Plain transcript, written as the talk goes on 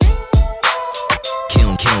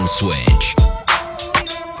Switch.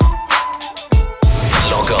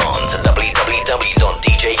 Log on to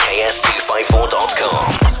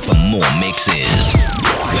www.djks254.com for more mixes.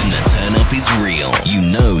 When the turn up is real, you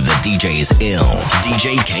know the DJ is ill.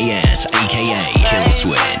 DJ KS, aka Kill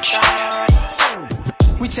Switch.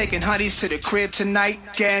 We taking honeys to the crib tonight.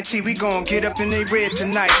 Guarantee we gon' get up in they rib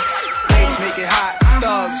tonight. Ladies make it hot,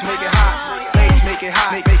 thugs make it hot. Ladies make it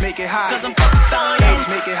hot, make it hot. Cause I'm focused on you. Ladies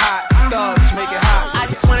make it hot, thugs make it hot. I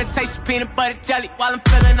just wanna taste your peanut butter jelly while I'm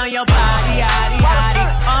feeling on your body, yaddy, yaddy.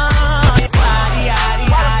 Oh, your body, yaddy,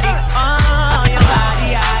 yaddy. Oh, your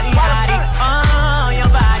body, yaddy, yaddy. Oh,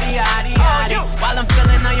 your body, yaddy, yaddy. While I'm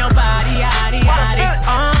feeling on your body, yaddy, yaddy.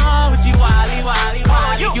 Oh, with you, wally, wally,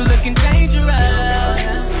 wally. You looking dangerous.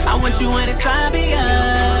 I want you anytime be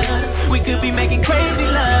us. We could be making crazy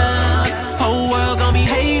love. Whole world gon' be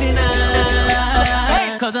hating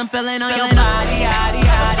us. Cause I'm feeling on your body, yaddy,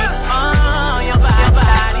 yaddy. Oh, your body,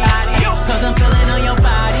 body, yaddy. Cause I'm feeling on your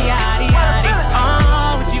body, yaddy, yaddy.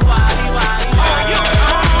 Oh, with you, wally, wally, wally.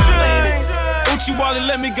 Uchi Wally,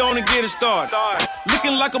 let me go on and get it started.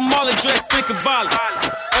 Looking like a Marley dress, think about it.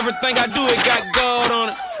 Everything I do, it got gold on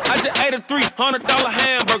it. I just ate a $300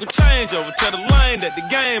 hamburger changeover. Tell the lane that the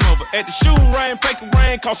game over. At the shooting range, break a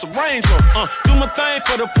rain, cost a Range Rover. Do my thing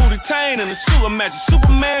for the booty tain and the sewer magic.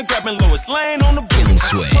 Superman grabbing Lois Lane on the booty.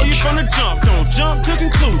 Told you from the jump, don't jump to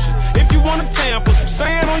conclusion. If you want a tan, put some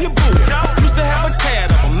sand on your booty. Used to have a tad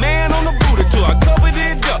of a man on the booty till I covered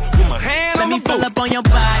it up with my hand on the booty. Let me fill up on your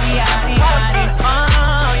body, yaddy, yaddy.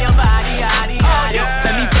 Oh, your body, yaddy, yaddy.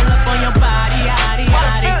 Let me fill up on your body, yaddy,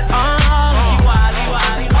 yaddy. Oh, you wally,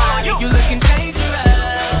 wally, wally. You looking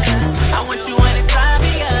dangerous. I want you anytime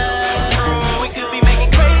be us. We could be making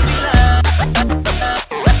crazy love.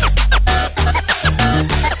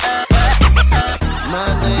 My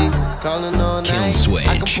name, calling all night. Kill Switch.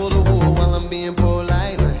 I can pull the wool while I'm being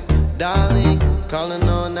polite. Like, darling, calling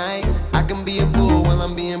all night. I can be a bull while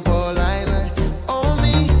I'm being polite. Like, oh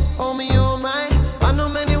me, oh my. I know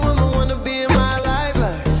many women wanna be in my life.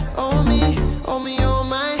 Like, oh me, oh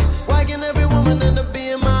my. Why can every woman end up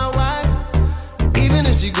being my wife? Even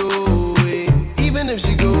if she go away, even if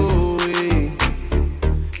she go away,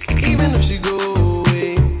 even if she go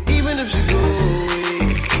away, even if she go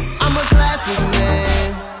away. I'm a classic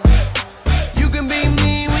man. You can be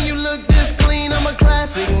mean when you look this clean. I'm a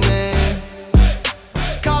classic man.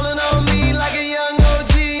 Calling on me like a young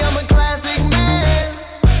OG. I'm a classic man.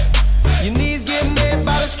 Your knees get met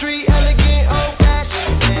by the street, elegant,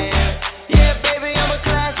 old-fashioned man. Yeah, baby, I'm a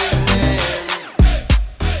classic man.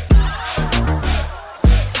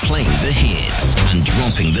 Playing the hits and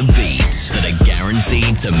dropping the beats that are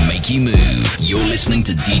guaranteed to make you move. You're listening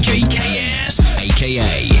to DJ KS,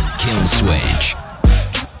 aka Kill Switch.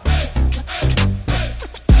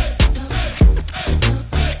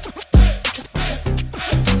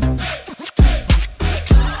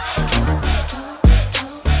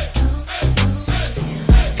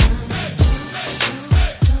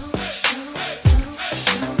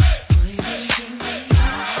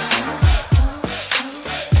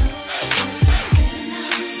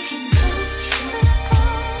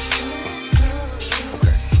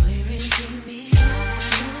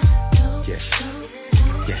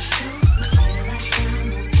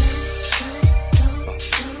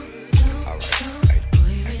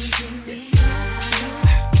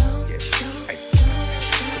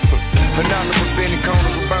 Anonymous bending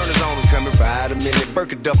corners with burners on us coming right a minute.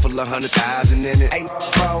 Burka duffel 100,000 in it. Ain't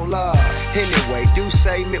roll up. Anyway, do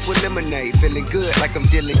say mint with lemonade. Feeling good like I'm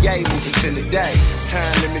dealing yay moving till the day.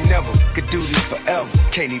 Time limit never could do this forever.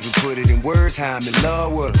 Can't even put it in words how I'm in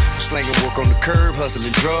love with her. Slanging work on the curb,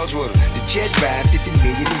 hustling drugs with her. The jet ride 50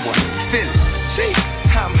 million in one. Feeling, shit,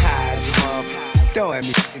 I'm high as a motherfucker. Don't have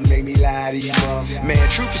me and make me lie to you, man.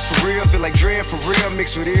 Truth is for real, feel like Dre for real.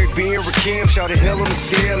 Mixed with Eric B and Rakim, shout the hell on the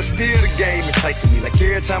scale. It's still the game enticing me. Like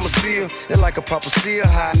every time I see her, they're like a Papa Seal,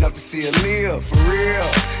 high enough to see her live, for real.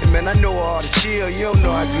 And man, I know all the chill. You don't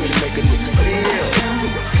know how good it make a nigga feel.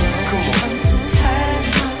 Come on.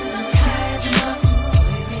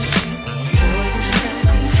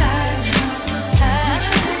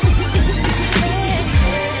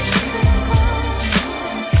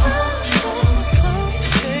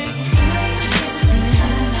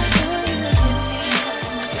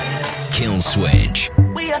 Kill Switch.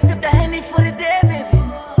 We are sip the Henny for the day, baby.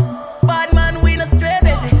 Bad man, we no stray,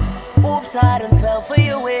 baby. Oops, I done fell for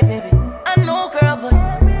your way, baby. I know, girl, but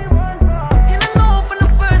and I know from the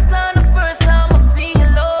first time I seen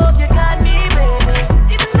your love, you got me, baby.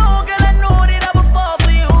 Even though, girl, I know that I would fall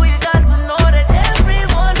for you, you got to know that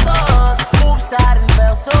everyone falls. Oops, I done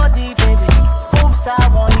fell so deep, baby. Oops, I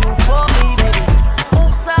want you for me, baby.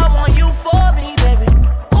 Oops, I want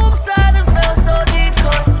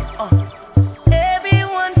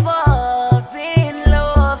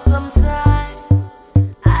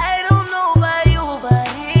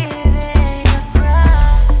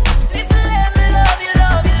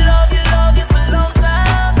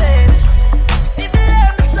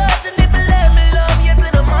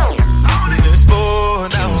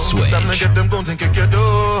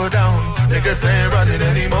running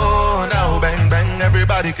anymore. Now bang bang,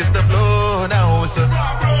 everybody kiss the floor. Now it's a all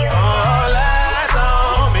eyes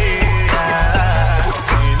on me. I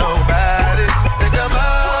see nobody. Think I'm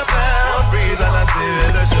up now, freeze and I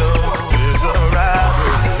see the show. It's a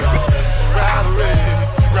robbery, robbery,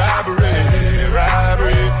 robbery,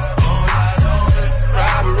 robbery,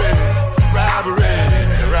 robbery, robbery,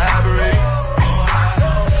 robbery, robbery,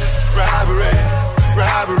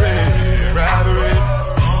 robbery, robbery,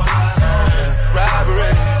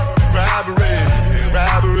 robbery, robbery,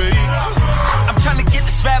 robbery. I'm trying to get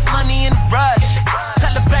this rap money in a rush.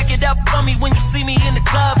 Tell her back it up for me when you see me in the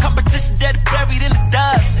club. Competition dead buried in the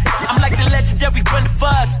dust. I'm like the legendary Brenda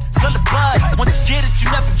Fuss, son of bud. Once you get it, you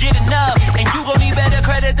never get enough. And you gon' need better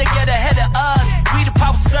credit to get ahead of us. We the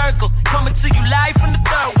power circle, coming to you live from the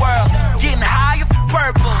third world. Getting higher for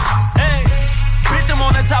purple. Hey, bitch, I'm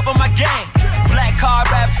on the top of my game. Black car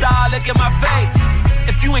rap star, look at my face.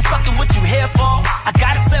 If you ain't fucking what you here for, I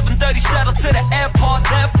got a 7:30 shuttle to the airport.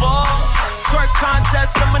 Therefore, twerk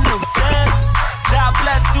contest, I'm a nuisance. God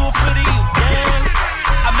bless, do it for the youth, gang.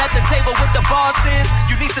 I'm at the table with the bosses.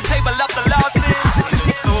 You need to table up the losses.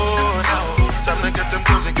 Store now, time to get them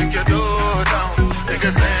clothes and kick your door down.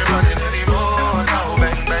 Niggas ain't running anymore. Now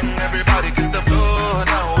bang bang, everybody kiss the floor.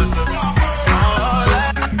 Now it's a all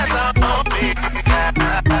eyes on me.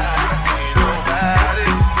 See nobody.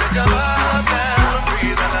 Think I'm up now,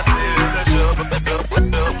 freeze and I see the show.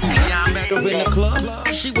 In the club,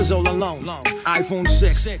 she was all alone. iPhone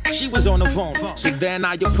 6, she was on the phone. So then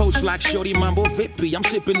I approached like Shorty Mambo Vippy. I'm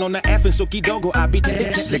sipping on the F and Soki Dogo, I be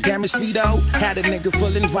The chemistry though, had a nigga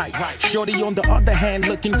feeling right. Shorty on the other hand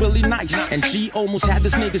looking really nice. And she almost had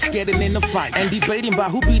this nigga getting in a fight. And debating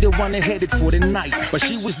about who be the one that headed for the night. But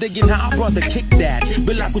she was digging how our brother kicked that.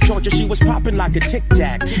 Bill Georgia, she was popping like a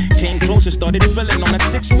tic-tac. Came close and started filling on a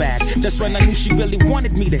six-pack. That's when I knew she really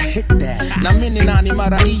wanted me to hit that. Now minute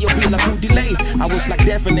maraio bila who delay. I was like,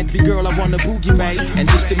 definitely girl, I want a boogie, babe. And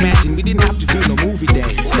just imagine, we didn't have to do no movie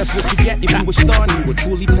day. That's what you get if you were starting, you would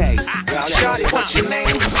truly pay. Shawty, what's your name?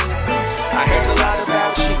 I heard a lot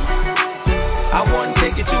about you. I wanna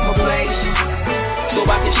take you to my place, so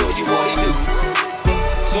I can show you what he do.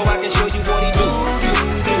 So I can show you what he do.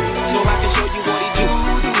 So I can show you what he do.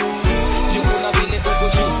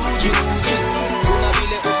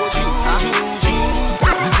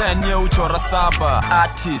 Design uchora saba,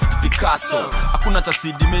 artist Picasso. Hakuna cha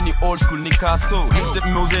CD many old school ni kaso. Step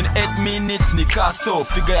music 8 minutes ni kaso.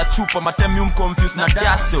 Figure ya chupa matemium confused na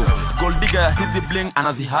daso. Gold digger hizi bling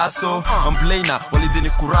anazihaso. Mplainer walidhini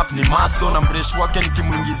kurap ni maso. Na mresh wake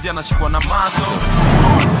nikimuingizia na shikwa na maso.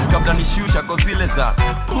 Kabla nishusha kozile za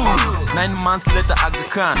 9 months later Aga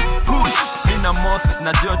Khan. Push Nina Moses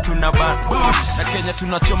na Joe tunaban. Push na Kenya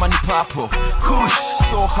tunachoma ni papo. Kush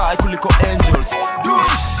so high kuliko angels.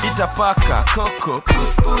 Dush itapaka koko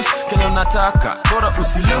push push Kenya unataka bora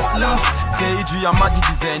usilus lose. Teiju ya maji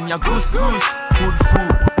design ya goose goose. Good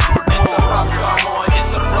food. It's a rap, come on,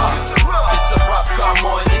 it's a rap. It's a rap, come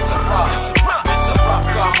on, it's a rap. It's a rap,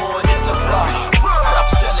 come on, it's a rap. Rap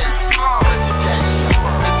excellence, presidential.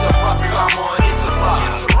 It's a rap, come on, it's a rap.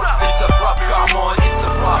 It's a rap, come on, it's a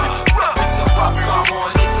rap. It's a rap, come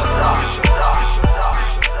on, it's a rap.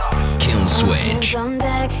 Kill Switch. On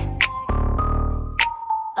deck.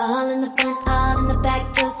 All in the front, all in the back,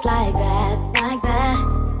 just like that, like that.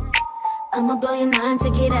 I'ma blow your mind,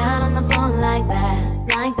 take it out on the phone like that,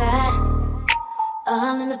 like that.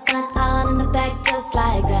 All in the front, all in the back, just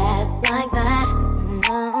like that, like that.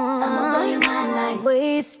 I'ma blow your mind like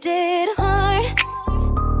wasted heart.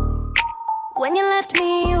 When you left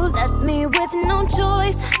me with no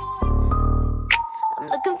choice. I'm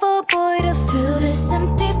looking for a boy to fill this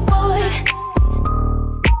empty void.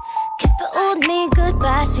 Kiss the old me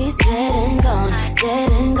goodbye, she's dead and gone,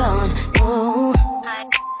 dead and gone. Oh,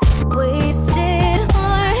 wasted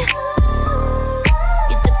heart.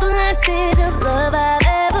 You took the last bit of love I've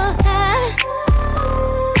ever had.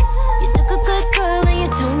 You took a good girl and you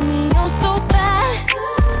turned me on so bad.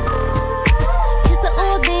 Kiss the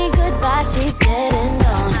old me goodbye, she's dead and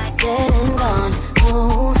gone, dead and gone.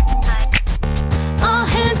 Oh, all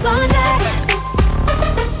hands on deck.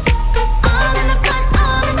 All in the front,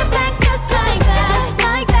 all in the back, just like that,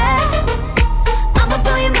 like that. I'ma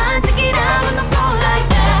blow your mind, take it out on the floor like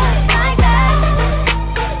that, like that.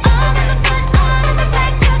 All in the front, all in the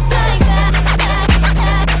back, just like that.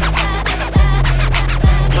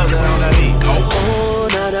 Oh,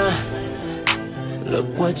 nana, look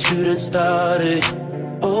what you done started.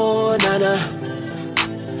 Oh, nana,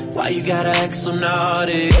 why you gotta act so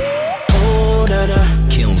naughty? Oh, nana,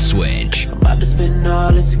 Kill Switch. I'm about to spend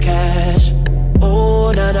all this cash.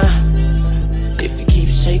 Oh, nana, if you keep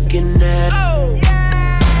shaking that.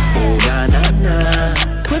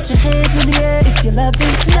 your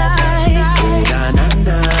loving tonight. Oh, na, na,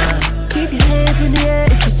 na. Keep your hands in the air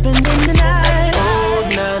if you're spending the night. Oh,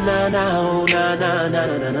 na, na, na, oh, na, na,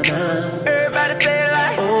 na, na, na, na. Everybody say it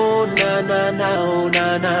like. Oh, na, na, na, oh,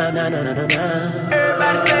 na, na, na, na, na, na.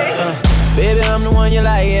 Everybody say it. Baby, I'm the one you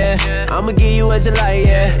like, yeah. I'ma give you what you like,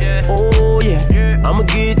 yeah. Oh, yeah. I'ma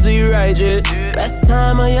give it to you right, yeah. Best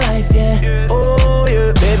time of your life, yeah. Oh,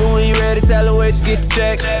 yeah. Baby, when you ready, tell her where she get the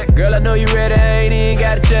check. Girl, I know you ready, I ain't even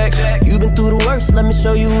got to check. You been through the worst, let me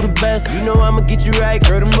show you the best. You know I'ma get you right,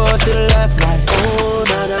 girl, them boys to the left, like. Oh,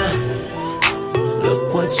 na-na.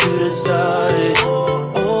 Look what you done started.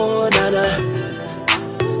 Oh, na-na.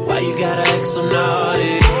 Why you gotta act so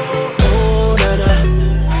naughty? Oh, na-na.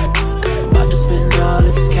 All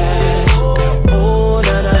this cash, oh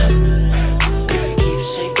na na. If you keep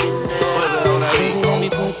shaking that, baby, let me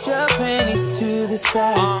put your panties to the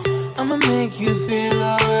side. I'ma make you feel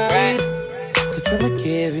alright. Cause I'ma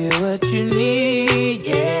give you what you need,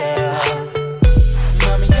 yeah.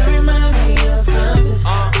 Mommy, you remind me of something,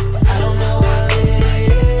 but I don't know what it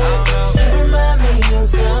is. You remind me of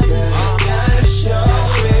something, you gotta show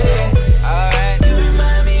me. You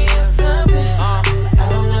remind me of something, I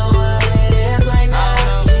don't know what it is right now.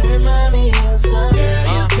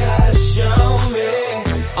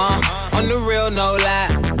 On the real, no lie.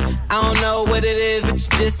 I don't know what it is, but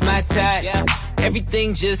you're just my type.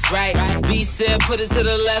 Everything just right. B said, put it to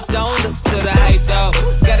the left, don't listen to the hype though.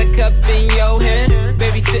 Got a cup in your hand,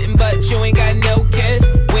 baby sitting, but you ain't got no kiss.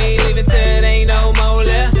 We ain't leaving till it ain't no more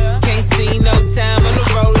left. Can't see no time on the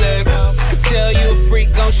Rolex. I can tell you a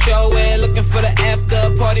freak gon' show it. Looking for the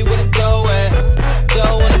after party with a dough at.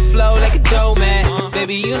 Dough on the flow like a dough man.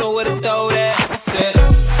 Baby, you know where to throw that. I said.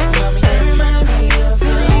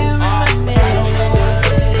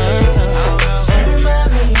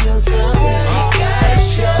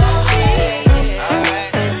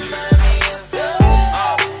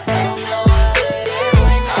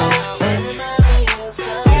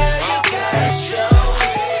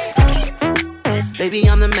 Baby,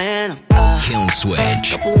 I'm the man. Kill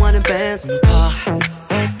Switch. Couple hundred bands in the car.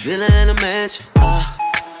 Villa in a mansion.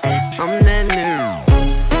 I'm that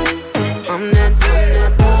new. I'm that.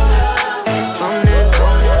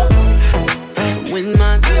 With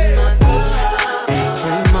my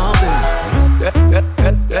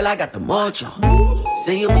girl, I got the mojo.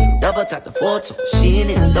 See you double tap the photo. She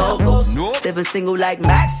ain't in the logos. Living single like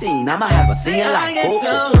Maxine. I'ma have her singing like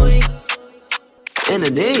Coco. In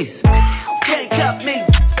the knees. Can't cut me,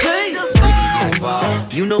 please.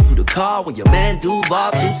 You know who to call when your man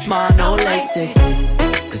Duval too smart, no lacy.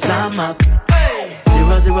 Cause I'm up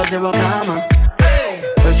 000, comma.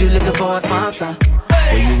 Heard you looking for a sponsor.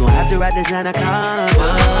 Well, you gon' have to ride this anaconda.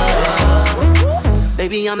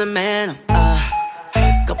 Baby, I'm the man.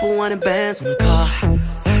 Couple hundred bands on the car.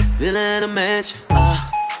 Villa in a mansion.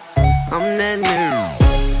 I'm that new.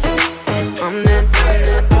 I'm that.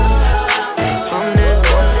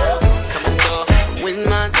 With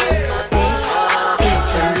my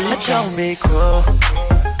but don't be cruel.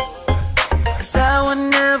 Cause I would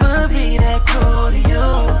never be that cruel to you.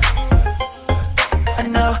 I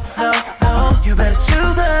know, no. You better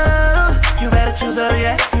choose up. You better choose up,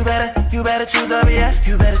 yeah. You better choose up, yeah.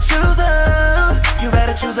 You better choose up. You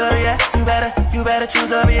better choose up, yeah. You better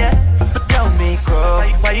choose up, yeah. But don't be cruel.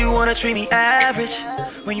 Why you wanna treat me average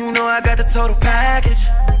when you know I got the total package?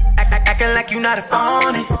 Acting like you not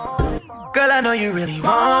on it. Girl, I know you really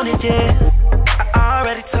want it, yeah. I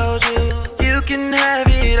already told you, you can have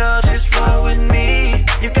it all, just roll with me.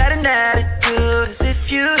 You got an attitude as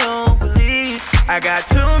if you don't believe. I got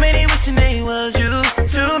too many wishing they was you.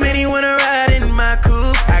 Too many wanna ride in my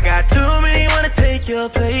coupe. I got too many wanna take your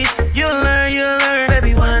place. You'll learn,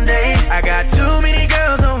 baby, one day. I got too many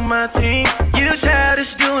girls on my team. You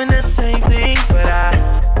childish doing the same things, but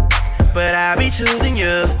I be choosing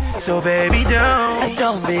you. So baby,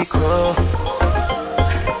 don't be cruel.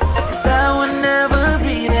 Cause I would never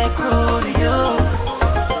be that cruel to you.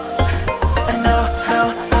 No,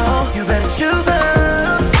 you better choose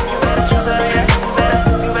up. You better choose up, yeah.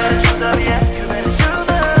 You better choose up, yeah. You better choose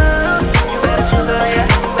up. You better choose up, yeah.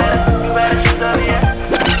 You better choose up, yeah.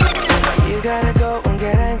 You gotta go and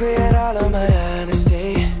get angry at all of my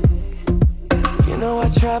honesty. You know I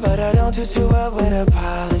try, but I don't do too well with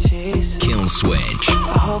apologies. Kill Switch.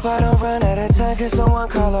 I hope I don't run out of time, cause someone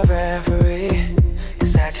call a referee.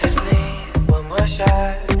 Cause I just need one more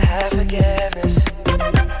shot, have forgiveness.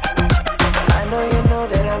 I know you know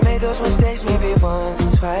that I made those mistakes maybe once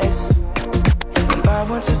or twice. And by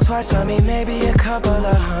once or twice, I mean maybe a couple of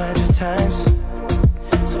 100 times.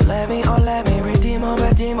 So let me redeem or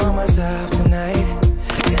myself tonight.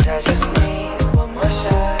 Cause I just need one more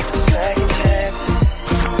shot, a second chance.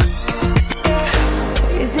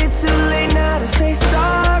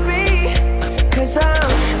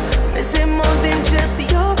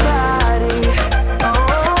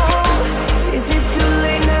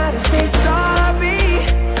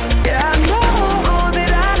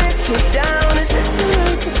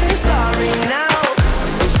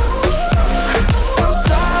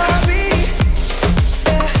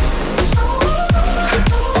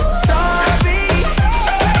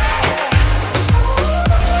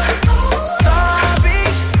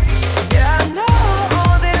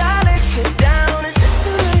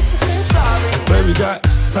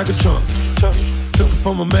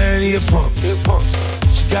 plenty of pump.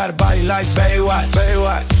 She got a body like Baywatch.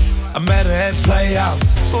 I met her at Playhouse.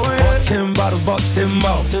 Bought 10 bottles, bought 10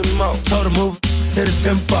 more. Told her move to the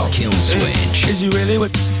tempo. Kill switch. Is you really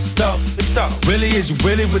with dope? Really, is you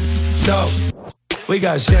really with dope? We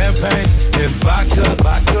got champagne and vodka.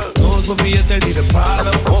 Goons with me if they need a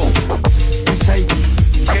problem. We say,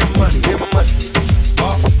 get money.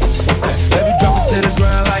 Let me drop it to the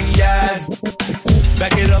ground like yes.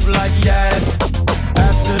 Back it up like yes.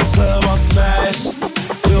 After the club, I'll smash.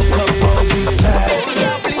 We'll club on the pass.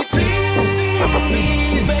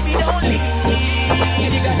 Please, baby, don't leave. You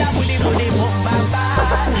got that booty, boom, bamba.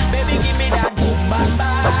 Baby, give me that boom, bamba.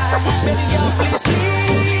 Baby, girl, please,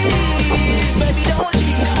 baby, don't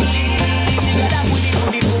leave. You got that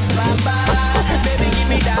booty, boom, bamba. Baby, give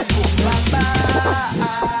me that boom, bamba.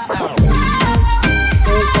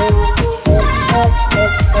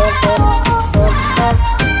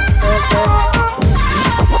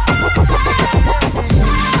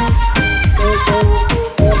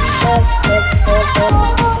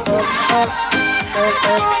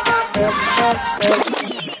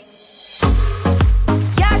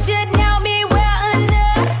 Y'all should know me well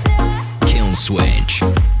enough. Kill switch.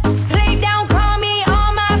 Lay down, call me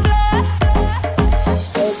on my blood.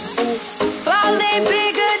 Ball ain't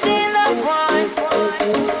bigger than LeBron.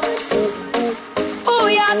 Who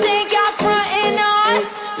y'all think y'all frontin' on?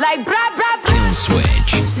 Like blah, blah, blah. Kill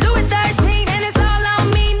switch. Louis 13 and it's all on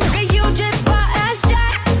me. Nigga, you just bought a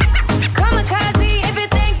shot. Kamikaze if you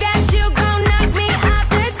think that you gon' knock me off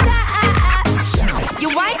the top.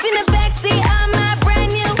 Your wife in the backseat of my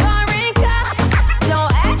brand new foreign car.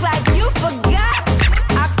 Don't act like you forgot.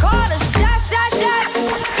 I called a shot.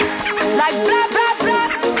 Like blah, blah, blah.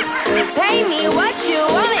 Pay me what you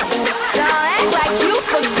want. Don't act like you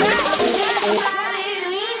forgot.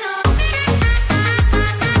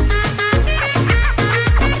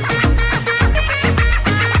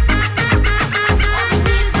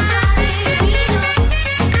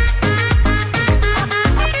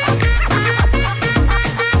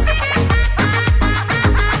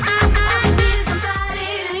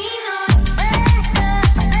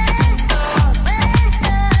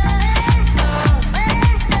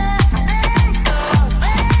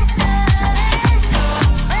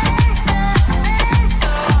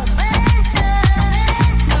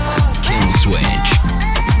 Kill switch.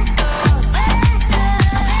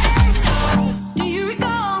 Do you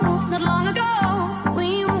recall, not long ago, when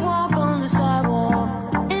you would walk on the sidewalk?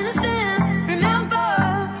 Innocent, remember,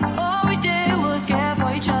 all we did was care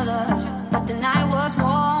for each other. But the night was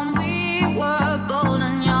warm, we were bold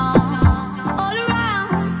and young. All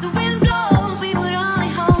around, the wind blows, we would only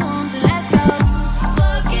hold on to let go.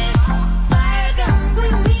 Focus, fire gun, we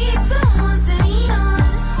need someone to lean on.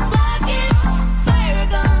 Focus, fire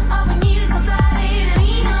gun, all we need is somebody to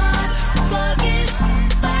lean on. Focus,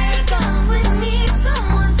 fire gun, we need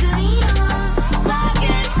someone to lean on.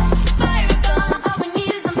 Focus, fire gun, all we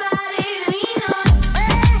need is somebody to lean on.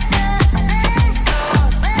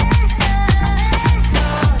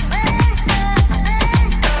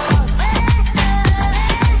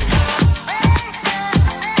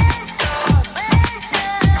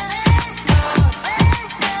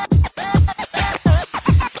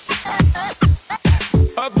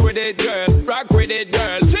 Up with it, girl. Rock with it,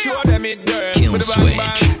 girl. Show them it, girl. Kill Put the bang, switch.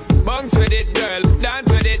 bang. Bounce with it, girl.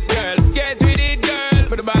 Dance with it, girl. Get with it, girl.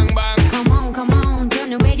 Put the bang, bang. Come on, turn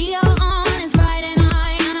the radio on. It's Friday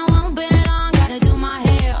night and I won't be long. Gotta do my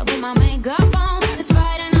hair, put my makeup on. It's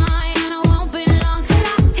Friday night and I won't be long till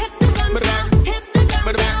I hit the guns down, hit the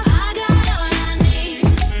guns down. I got all I need.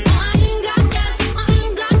 No, I ain't got cash,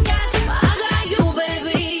 but I got you,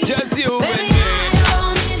 baby. Just you, Baby, baby. I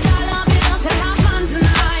don't need dollar bills to have fun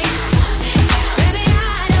tonight. Baby, I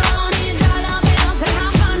don't need dollar bills to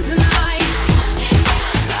have fun tonight.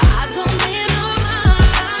 I don't need no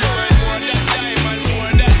money.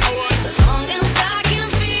 As long as I can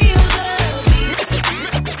feel the beat.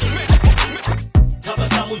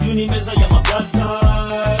 Tabasamu juu ni meza ya mabada.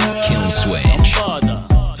 Kill switch. Bada.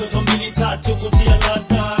 Toto mbili tatu kutia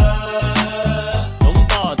ladha.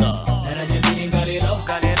 Tombada. Daraja mbili ngalilo.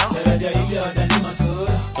 Daraja hili hata ni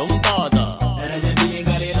masura. Tombada. Daraja mbili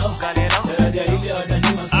ngalilo. Daraja hili hata ni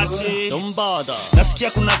masura. Tombada.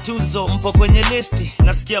 Nasikia kuna tuzo mpo kwenye listi.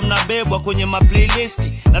 Nasikia mnabebwa kwenye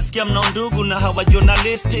maplaylist. Nasikia mna undugu na hawa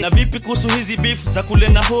journalisti. Na vipi kuhusu hizi beef za kule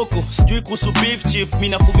na huku? Sijui kuhusu beef chief, mimi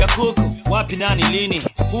nafuga kuku. Wapi, nani, lini?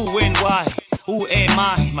 Who, when, why? Who am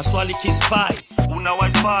I? Maswali kispy. Una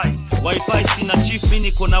wifi. wifi sina chief, mimi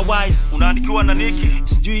niko na wife. Unaandikiwa na Niki,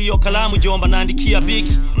 sijui hiyo kalamu jomba, naandikia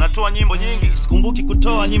Biki. Unatoa nyimbo nyingi, sikumbuki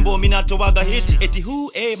kutoa nyimbo, mimi natoaga hiti. Eti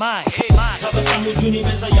who am I? Tabasamu juu ni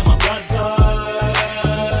meza ya mabrada,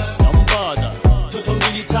 Dombada, toto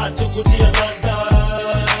mbili tatu kutia dada,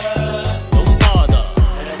 Dombada,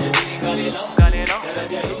 galilo,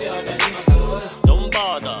 daraja ile adani masura,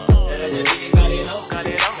 Dombada, daraja ile galilo,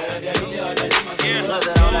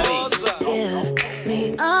 give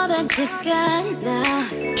me all that you got now.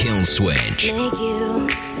 Kill Switch. Make you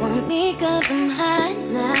want me 'cause I'm hot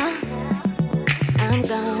now. I'm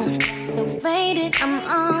gone, so faded, I'm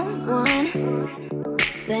on one.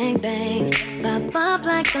 Bang bang, pop off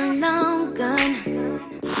like a long gun.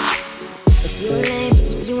 If you lame,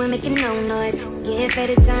 you ain't making no noise. Get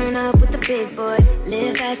ready to turn up with the big boys.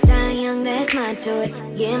 Live fast, die young, that's my choice.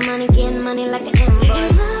 Get money like an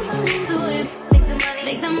invoice. Make the whip,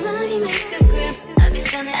 make the money, make the grip. I'll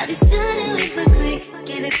be stunning with my click.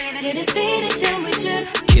 Get it faded till we trip.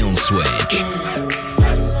 Kill Switch. I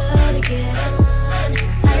love to get on,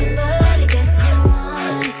 I love to get to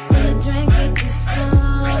one. When the drink get too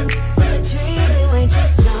strong, when the tree be way too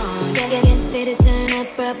strong. Get faded, turn up,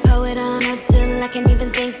 bro, pull it on up till I can't even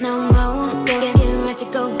think no more. Get right to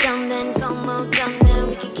go down, then go more down, then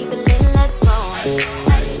we can keep it lit, let's roll. I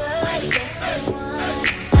love to get to one,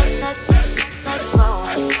 let's roll. I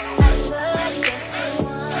love to get to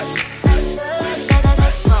one,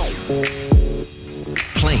 let's roll.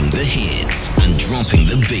 Playing the hits and dropping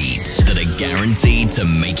the beats that are guaranteed to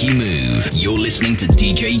make you move. You're listening to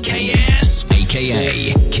DJ KS,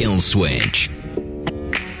 aka Kill Switch.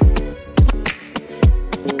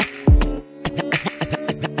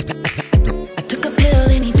 I took a pill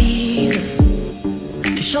in Ibiza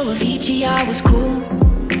to show Avicii I was cool.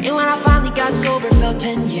 And when I finally got sober, felt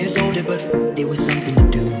 10 years older, but there was something to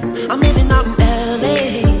do. I'm living out in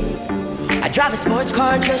LA. I drive a sports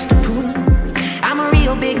car just to prove I'm a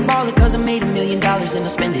real big baller, 'cause I made $1 million and I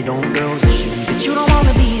spend it on girls and shoes. But you don't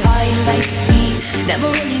wanna be high like me, never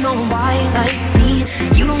really know why like me.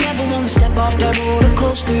 You don't ever wanna step off that roller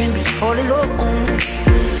coaster and be all alone.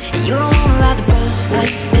 And you don't wanna ride the bus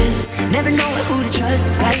like this, never know who to trust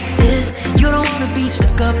like this. You don't wanna be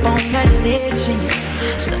stuck up on that stage singing,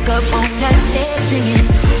 stuck up on that stage singing.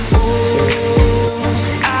 Oh,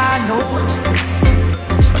 I know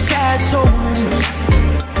a sad soul,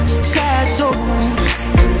 sad soul,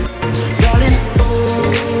 darling.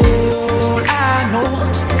 Oh, I know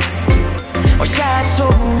a sad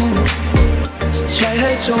soul,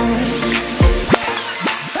 sad soul.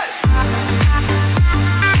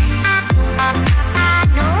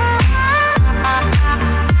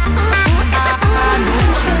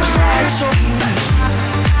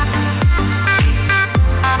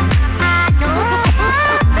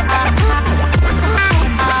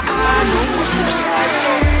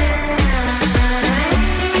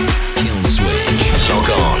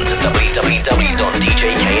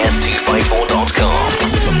 www.djks254.com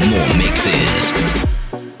for more mixes.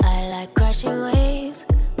 I like crashing waves,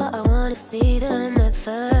 but I wanna see them at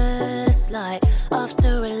first light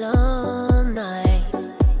after a long night,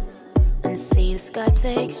 and see the sky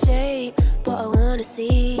take shape. But I wanna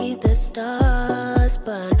see the stars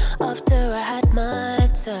burn after I had my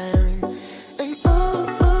turn. And ooh,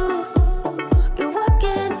 you're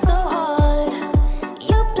working so hard,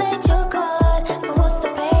 you played your card, so what's the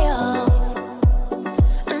payoff?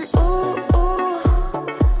 And ooh,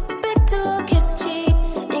 big talk is cheap,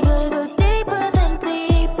 you gotta go deeper than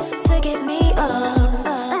deep to get me off.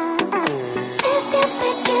 If you're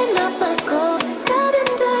picking up my call, not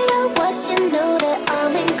under your watch, you know that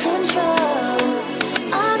I'm in control.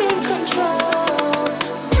 I'm in control.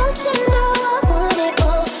 Don't you know I want it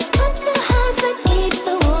all? Put your hands against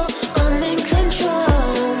the wall. I'm in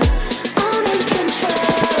control. I'm in control.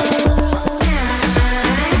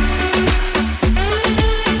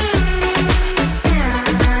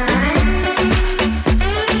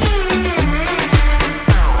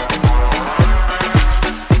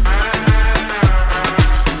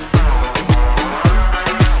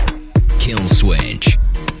 Kill Switch.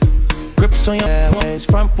 Grips on your airways,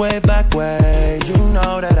 front way, back way. You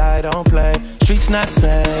know that I don't play. Streets not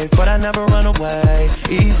safe, but I never run away,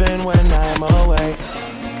 even when I'm away.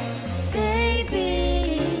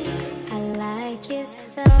 Baby, I like your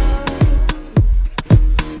style.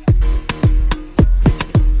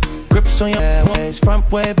 Grips on your airways,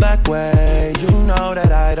 front way, back way. You know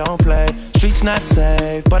that I don't play. Streets not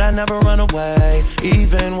safe, but I never run away,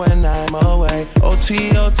 even when I'm away.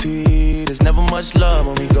 OT, OT, there's never much love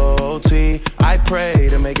when we go OT. I pray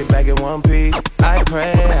to make it back in one piece. I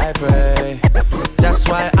pray. That's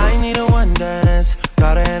why I need a one dance.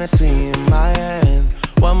 Got a Hennessy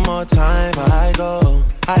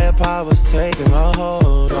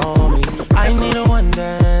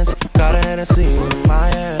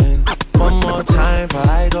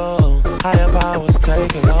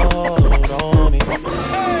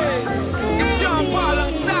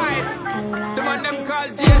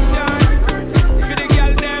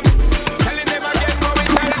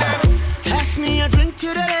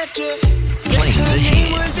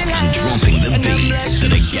beats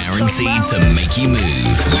that are guaranteed to make you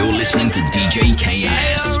move. You're listening to DJ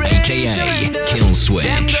KS, aka Kill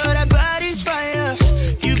Switch.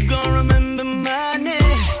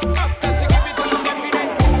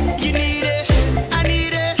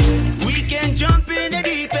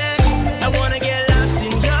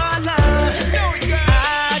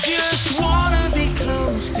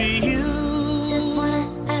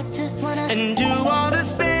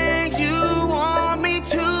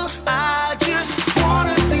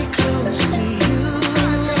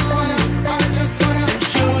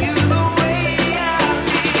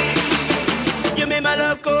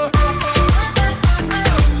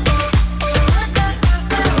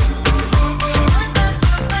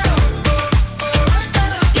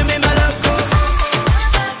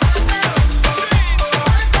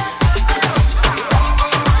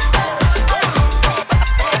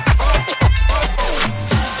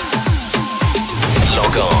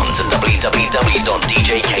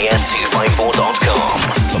 DJKS254.com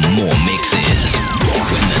for more mixes.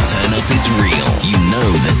 When the turn up is real, you know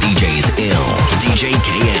the DJ is ill. DJ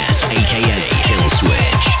KS, aka Kill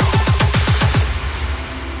Switch.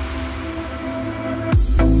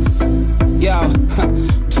 Yo,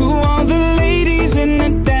 to all the ladies in the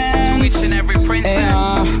dance, to each and every princess.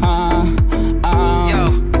 Yo,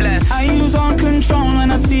 bless. I lose all control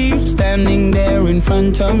when I see you standing there in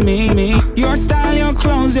front of me. Your style, your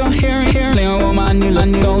clothes, your hair, little woman, you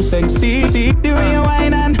look so sexy. See the way you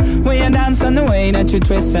whine and way you dance and the way that you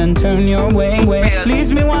twist and turn your way.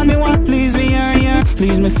 Please me one, please me here,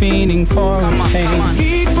 please me feeling for a taste.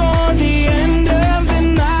 See for the end of the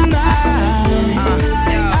night,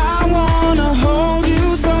 I wanna hold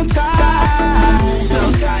you so tight.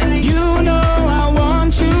 You know I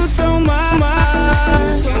want you so much,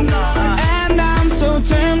 and I'm so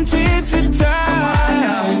tempted to touch.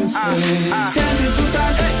 Tempted to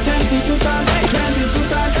touch, tempted to touch, tempted to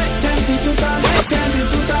touch, tempted to touch, tempted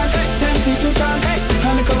to touch, tempted to touch.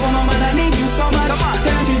 Honey, come on, man, I need you so much.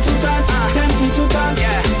 Tempted to touch, tempted to touch.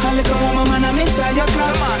 Honey, come on, man, I'm inside your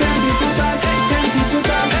clutch. Tempted to touch, tempted to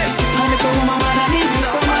touch. Honey, come on, man, I need you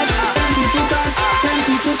so much. Tempted to touch,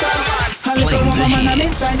 tempted to touch. Honey, come on, man, I'm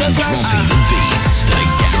inside your clutch. Dropping the beats that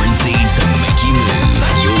are guaranteed to make you move.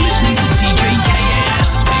 You're listening to